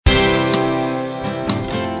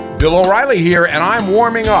Bill O'Reilly here, and I'm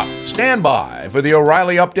warming up. Stand by for the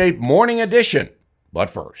O'Reilly Update Morning Edition. But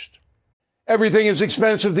first, everything is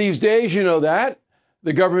expensive these days, you know that.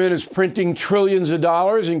 The government is printing trillions of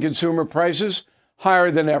dollars and consumer prices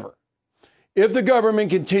higher than ever. If the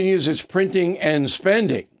government continues its printing and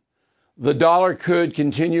spending, the dollar could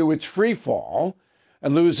continue its free fall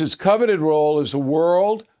and lose its coveted role as the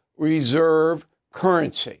world reserve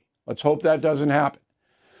currency. Let's hope that doesn't happen.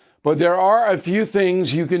 But there are a few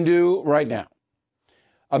things you can do right now.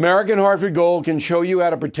 American Hartford Gold can show you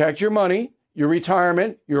how to protect your money, your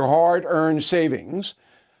retirement, your hard-earned savings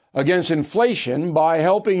against inflation by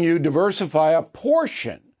helping you diversify a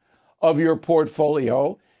portion of your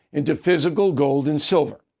portfolio into physical gold and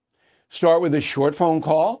silver. Start with a short phone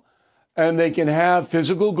call, and they can have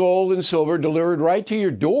physical gold and silver delivered right to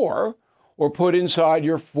your door or put inside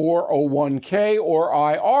your 401k or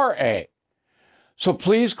IRA. So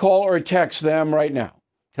please call or text them right now.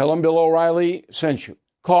 Tell them Bill O'Reilly sent you.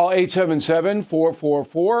 Call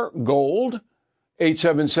 877-444-GOLD,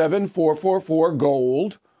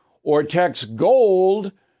 877-444-GOLD, or text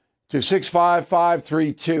GOLD to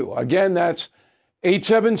 65532. Again, that's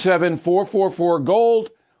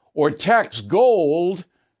 877-444-GOLD, or text GOLD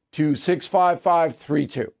to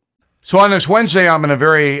 65532. So on this Wednesday, I'm in a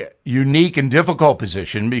very unique and difficult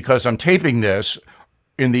position because I'm taping this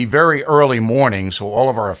in the very early morning so all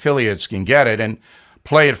of our affiliates can get it and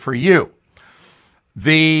play it for you.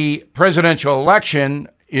 The presidential election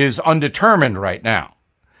is undetermined right now,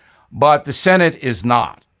 but the Senate is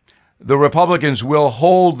not. The Republicans will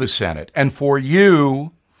hold the Senate, and for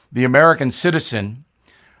you, the American citizen,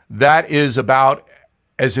 that is about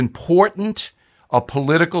as important a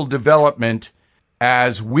political development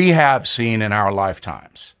as we have seen in our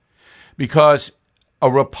lifetimes, because a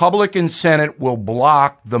Republican Senate will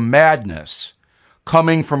block the madness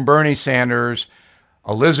coming from Bernie Sanders,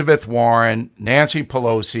 Elizabeth Warren, Nancy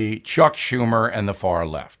Pelosi, Chuck Schumer, and the far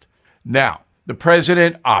left. Now, the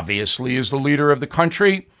president obviously is the leader of the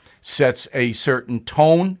country, sets a certain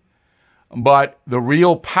tone, but the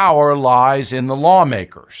real power lies in the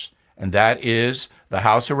lawmakers, and that is the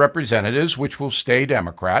House of Representatives, which will stay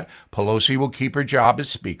Democrat. Pelosi will keep her job as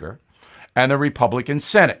Speaker, and the Republican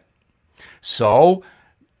Senate. So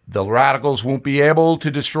the radicals won't be able to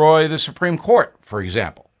destroy the Supreme Court, for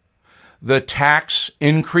example. The tax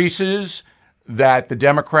increases that the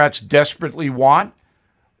Democrats desperately want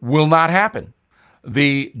will not happen.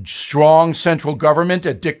 The strong central government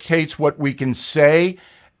that dictates what we can say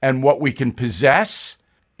and what we can possess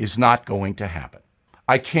is not going to happen.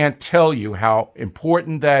 I can't tell you how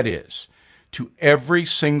important that is to every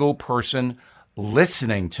single person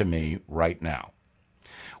listening to me right now.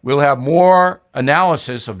 We'll have more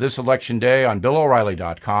analysis of this election day on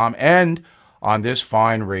BillO'Reilly.com and on this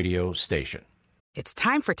fine radio station. It's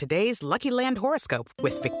time for today's Lucky Land horoscope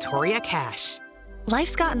with Victoria Cash.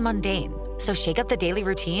 Life's gotten mundane, so shake up the daily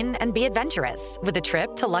routine and be adventurous with a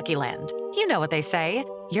trip to Lucky Land. You know what they say,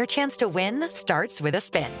 your chance to win starts with a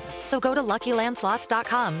spin. So go to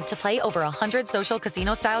LuckyLandSlots.com to play over 100 social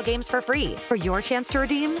casino-style games for free for your chance to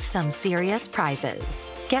redeem some serious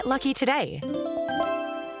prizes. Get lucky today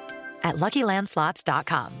at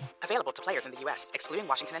LuckyLandSlots.com. Available to players in the U.S., excluding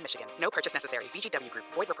Washington and Michigan. No purchase necessary. VGW Group.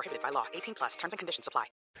 Void where prohibited by law. 18+. Terms and conditions apply.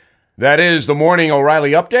 That is the Morning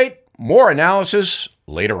O'Reilly Update. More analysis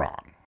later on.